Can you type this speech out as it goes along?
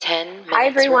Hi,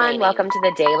 everyone. Welcome to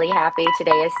the Daily Happy. Today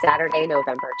is Saturday,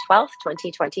 November 12th,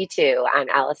 2022. I'm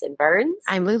Allison Burns.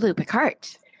 I'm Lulu Picard.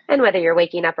 And whether you're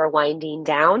waking up or winding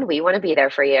down, we want to be there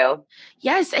for you.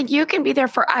 Yes, and you can be there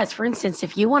for us. For instance,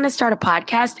 if you want to start a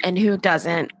podcast, and who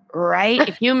doesn't, right?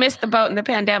 If you missed the boat in the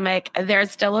pandemic, they're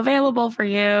still available for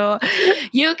you.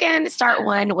 You can start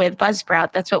one with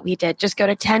Buzzsprout. That's what we did. Just go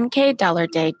to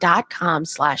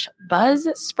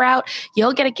 10kdollarday.com/Buzzsprout.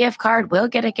 You'll get a gift card. We'll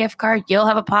get a gift card. You'll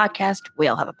have a podcast.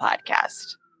 We'll have a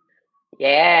podcast.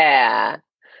 Yeah.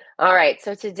 All right.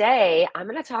 So today I'm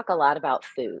going to talk a lot about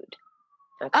food.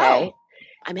 Okay. Oh,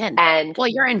 I'm in. And well,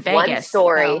 you're in Vegas. One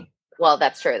story. So. Well,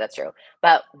 that's true. That's true.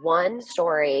 But one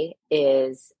story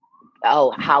is,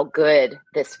 how good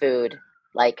this food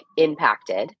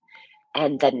impacted.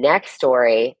 And the next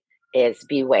story is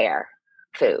beware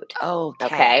food.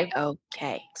 Okay.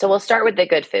 So we'll start with the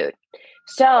good food.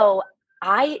 So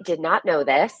I did not know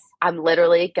this. I'm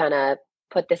literally going to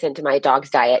put this into my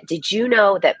dog's diet. Did you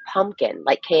know that pumpkin,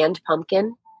 like canned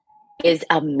pumpkin, is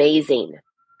amazing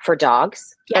for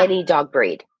dogs? Yeah. Any dog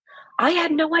breed. I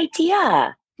had no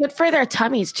idea. Good for their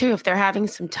tummies too, if they're having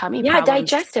some tummy problems. Yeah,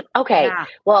 digestive. Okay. Yeah.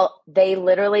 Well, they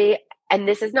literally, and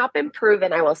this has not been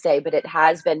proven, I will say, but it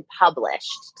has been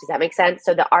published. Does that make sense?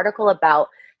 So the article about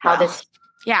how this...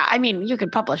 Yeah, I mean, you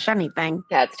can publish anything.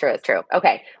 That's true. It's true.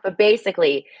 Okay. But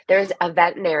basically, there's a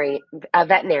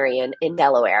veterinarian in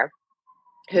Delaware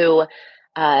who,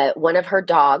 one of her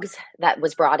dogs that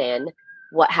was brought in,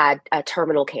 had a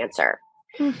terminal cancer.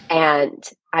 And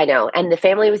I know, and the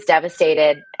family was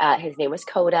devastated. His name was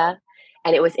Coda,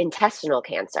 and it was intestinal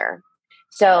cancer.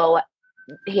 So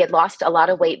he had lost a lot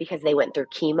of weight because they went through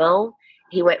chemo.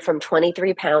 He went from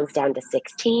 23 pounds down to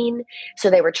 16. So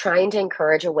they were trying to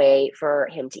encourage a way for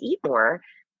him to eat more.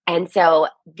 And so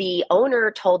the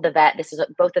owner told the vet,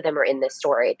 both of them are in this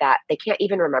story, that they can't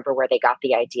even remember where they got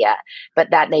the idea, but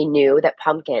that they knew that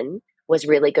pumpkin was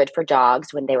really good for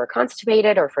dogs when they were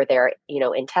constipated or for their,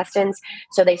 intestines.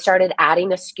 So they started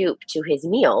adding a scoop to his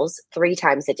meals 3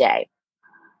 times a day.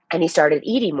 And he started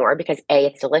eating more because A,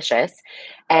 it's delicious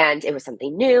and it was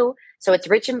something new. So it's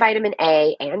rich in vitamin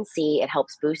A and C. It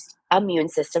helps boost immune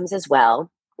systems as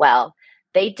well. Well,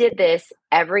 they did this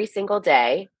every single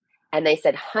day, and they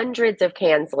said hundreds of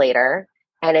cans later,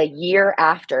 and a year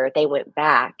after, they went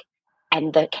back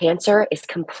and the cancer is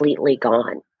completely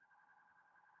gone.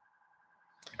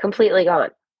 Completely gone.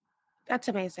 That's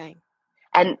amazing.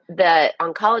 And the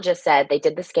oncologist said they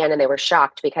did the scan and they were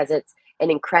shocked because it's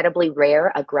an incredibly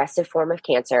rare, aggressive form of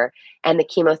cancer. And the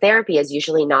chemotherapy is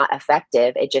usually not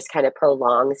effective. It just kind of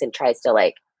prolongs and tries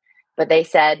to but they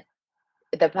said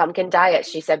the pumpkin diet,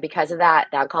 she said, because of that,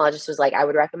 the oncologist was like, I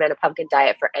would recommend a pumpkin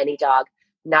diet for any dog,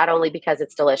 not only because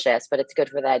it's delicious, but it's good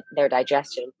for their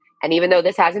digestion. And even though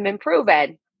this hasn't been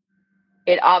proven,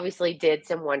 it obviously did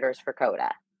some wonders for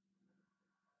Coda.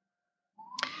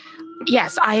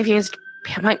 Yes, I have used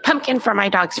pumpkin for my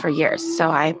dogs for years, so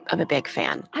I'm a big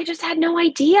fan. I just had no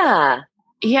idea.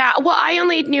 Yeah, well, I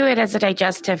only knew it as a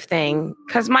digestive thing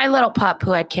because my little pup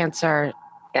who had cancer,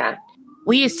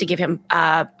 we used to give him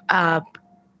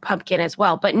pumpkin as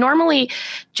well. But normally,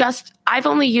 I've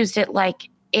only used it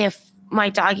if my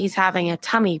doggy's having a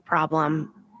tummy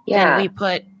problem, then we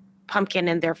put pumpkin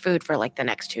in their food for the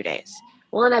next 2 days.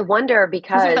 Well, and I wonder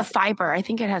because of the fiber. I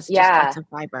think it has just lots of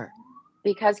fiber.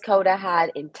 Because Coda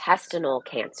had intestinal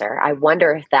cancer, I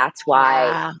wonder if that's why.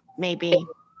 Yeah, maybe.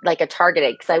 A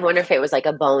targeted, because I wonder if it was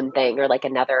a bone thing or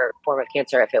another form of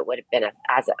cancer, if it would have been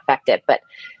as effective. But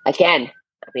again,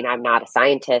 I mean, I'm not a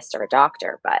scientist or a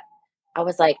doctor, but I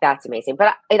was like, that's amazing.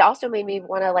 But it also made me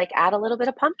want to add a little bit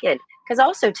of pumpkin, because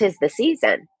also 'tis the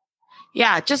season.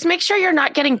 Yeah, just make sure you're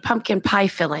not getting pumpkin pie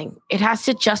filling. It has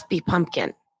to just be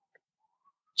pumpkin.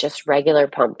 Just regular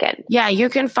pumpkin. Yeah, you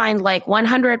can find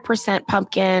 100%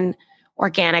 pumpkin,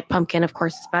 organic pumpkin, of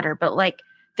course, is better. But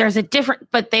there's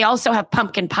but they also have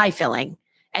pumpkin pie filling.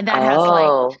 And that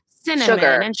has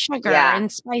cinnamon and sugar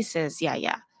and spices.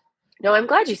 Yeah. No, I'm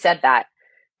glad you said that,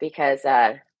 because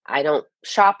I don't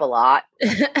shop a lot.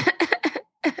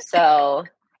 So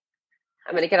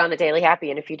I'm going to get on the Daily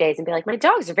Happy in a few days and be like, my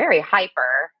dogs are very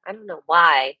hyper. I don't know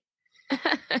why.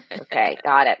 Okay,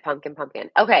 got it. Pumpkin.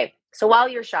 Okay, so while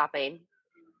you're shopping,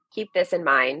 keep this in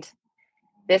mind.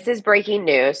 This is breaking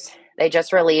news. They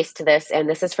just released this, and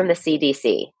this is from the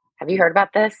CDC. Have you heard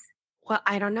about this? Well,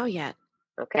 I don't know yet.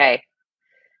 Okay.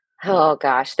 Oh,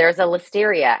 gosh. There's a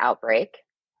listeria outbreak.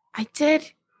 I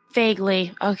did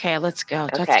vaguely. Okay, let's go.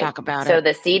 Okay. Let's talk about it. So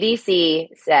the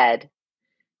CDC said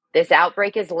this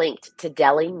outbreak is linked to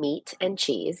deli meat and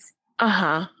cheese.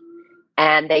 Uh-huh.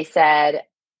 And they said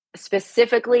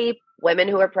specifically women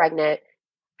who are pregnant,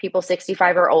 people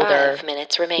 65 or older, 5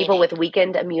 minutes remaining. people with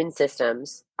weakened immune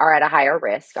systems are at a higher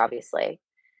risk, obviously.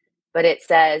 But it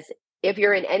says if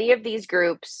you're in any of these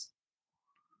groups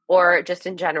or just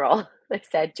in general, they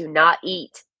said do not,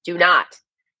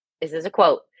 this is a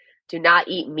quote, do not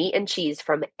eat meat and cheese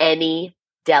from any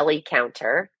deli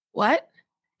counter. What?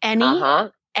 Any?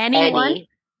 Anyone? Any,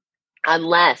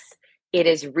 unless it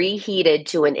is reheated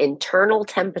to an internal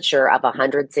temperature of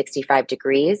 165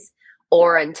 degrees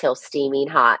or until steaming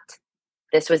hot.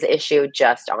 This was issued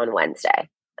just on Wednesday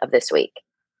of this week.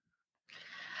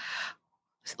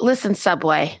 Listen,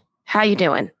 Subway, how you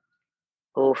doing?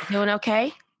 Oof. Doing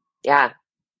okay? Yeah.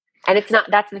 And it's not,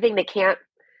 that's the thing, they can't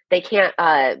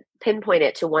pinpoint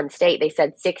it to one state. They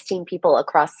said 16 people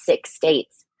across 6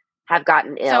 states have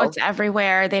gotten ill. So it's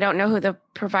everywhere. They don't know who the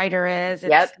provider is.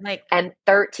 It's and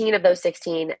 13 of those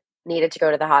 16 needed to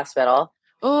go to the hospital.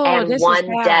 Oh, and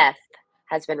 1 death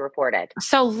has been reported.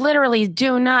 So literally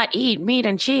do not eat meat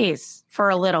and cheese for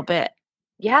a little bit.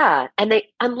 Yeah. And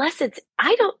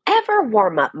I don't ever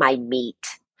warm up my meat.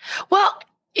 Well,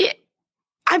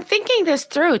 I'm thinking this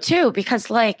through too, because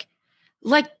like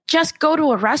just go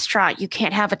to a restaurant. You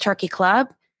can't have a turkey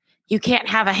club. You can't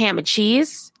have a ham and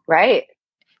cheese. Right.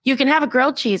 You can have a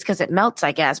grilled cheese because it melts,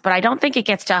 I guess, but I don't think it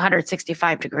gets to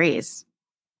 165 degrees.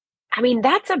 I mean,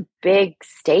 that's a big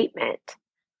statement.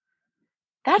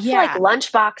 That's like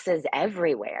lunchboxes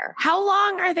everywhere. How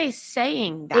long are they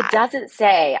saying that? It doesn't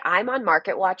say. I'm on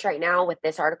Market Watch right now with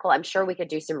this article. I'm sure we could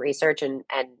do some research and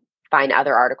find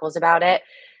other articles about it.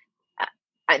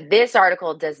 This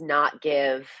article does not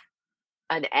give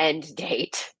an end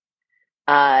date.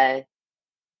 I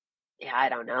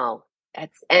don't know.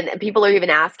 And people are even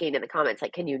asking in the comments,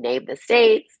 like, can you name the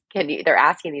states? They're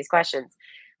asking these questions.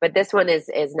 But this one is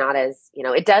not as,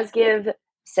 it does give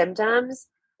symptoms.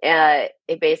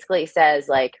 It basically says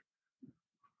like,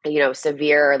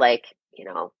 severe, like,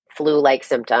 flu-like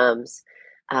symptoms.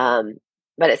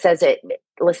 But it says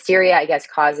listeria, I guess,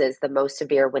 causes the most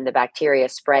severe when the bacteria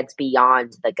spreads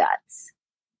beyond the guts,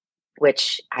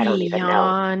 which I don't even know.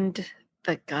 Beyond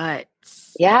the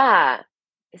guts. Yeah.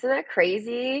 Isn't that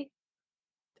crazy?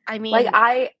 I mean, like,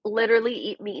 I literally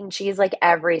eat meat and cheese like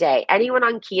every day. Anyone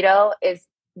on keto is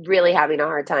really having a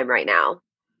hard time right now.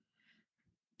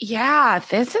 Yeah,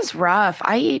 this is rough.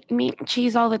 I eat meat and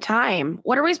cheese all the time.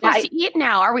 What are we supposed to eat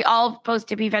now? Are we all supposed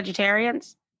to be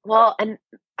vegetarians? Well, and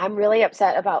I'm really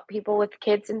upset about people with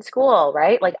kids in school,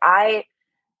 right? Like, I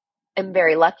am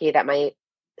very lucky that my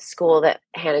school that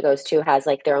Hannah goes to has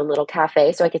like their own little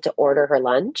cafe. So I get to order her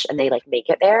lunch and they like make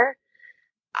it there.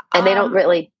 And they don't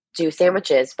really do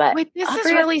sandwiches, but wait, this is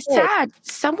really sad.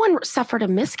 Someone suffered a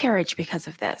miscarriage because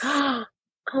of this. Oh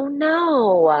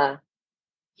no.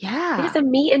 Yeah. Because of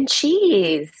meat and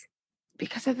cheese.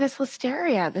 Because of this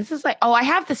listeria. This is like, I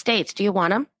have the states. Do you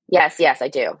want them? Yes, I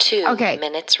do. 2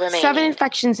 minutes remaining. 7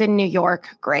 infections in New York.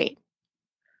 Great.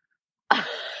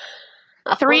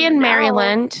 3 in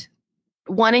Maryland,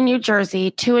 1 in New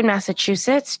Jersey, 2 in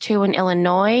Massachusetts, 2 in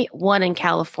Illinois, 1 in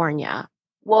California.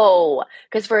 Whoa.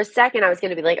 Because for a second I was going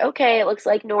to be like, okay, it looks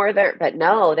like northern, but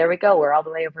no, there we go. We're all the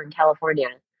way over in California.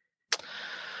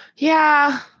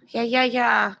 Yeah.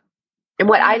 And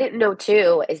what I didn't know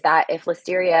too is that if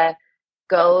listeria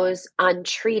goes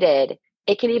untreated,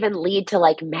 it can even lead to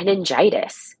like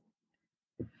meningitis.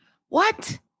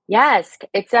 What? Yes.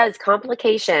 It says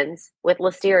complications with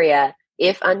listeria,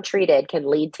 if untreated, can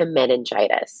lead to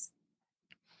meningitis.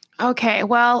 Okay.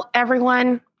 Well,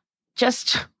 everyone,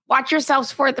 just watch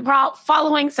yourselves for the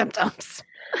following symptoms.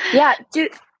 Yeah.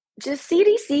 Does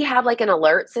CDC have like an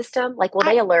alert system? Like, will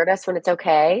they alert us when it's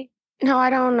okay? No,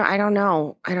 I don't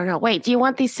know. Wait, do you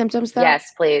want these symptoms though?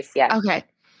 Yes, please. Yes. Okay.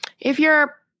 If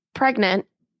you're pregnant,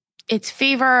 it's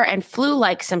fever and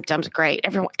flu-like symptoms. Great.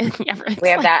 Everyone, we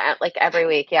have that like every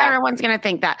week. Yeah. Everyone's going to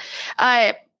think that.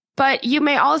 But you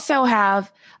may also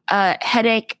have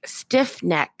headache, stiff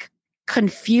neck,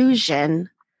 confusion,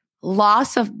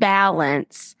 loss of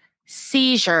balance,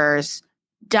 seizures,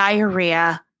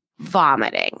 diarrhea,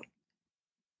 vomiting.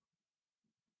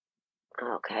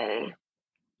 Okay.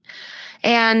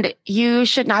 And you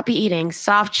should not be eating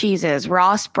soft cheeses,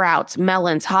 raw sprouts,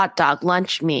 melons, hot dog,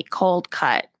 lunch meat, cold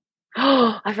cut.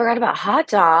 Oh, I forgot about hot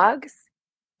dogs.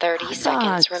 30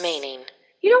 seconds remaining.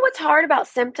 You know what's hard about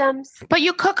symptoms? But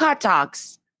you cook hot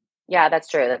dogs. Yeah, that's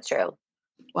true.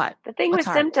 What? The thing with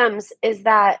symptoms is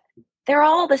that they're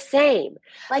all the same.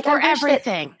 Like, for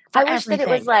everything. I wish that it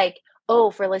was like,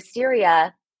 for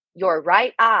listeria, your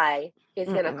right eye is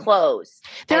going to close.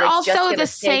 They're also the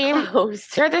same.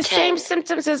 Closed. They're the same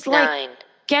symptoms as like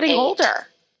getting older.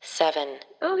 7.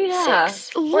 Oh yeah.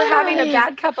 6. We're having a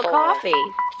bad cup of coffee.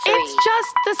 It's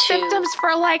just the symptoms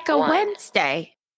for like a 1. Wednesday.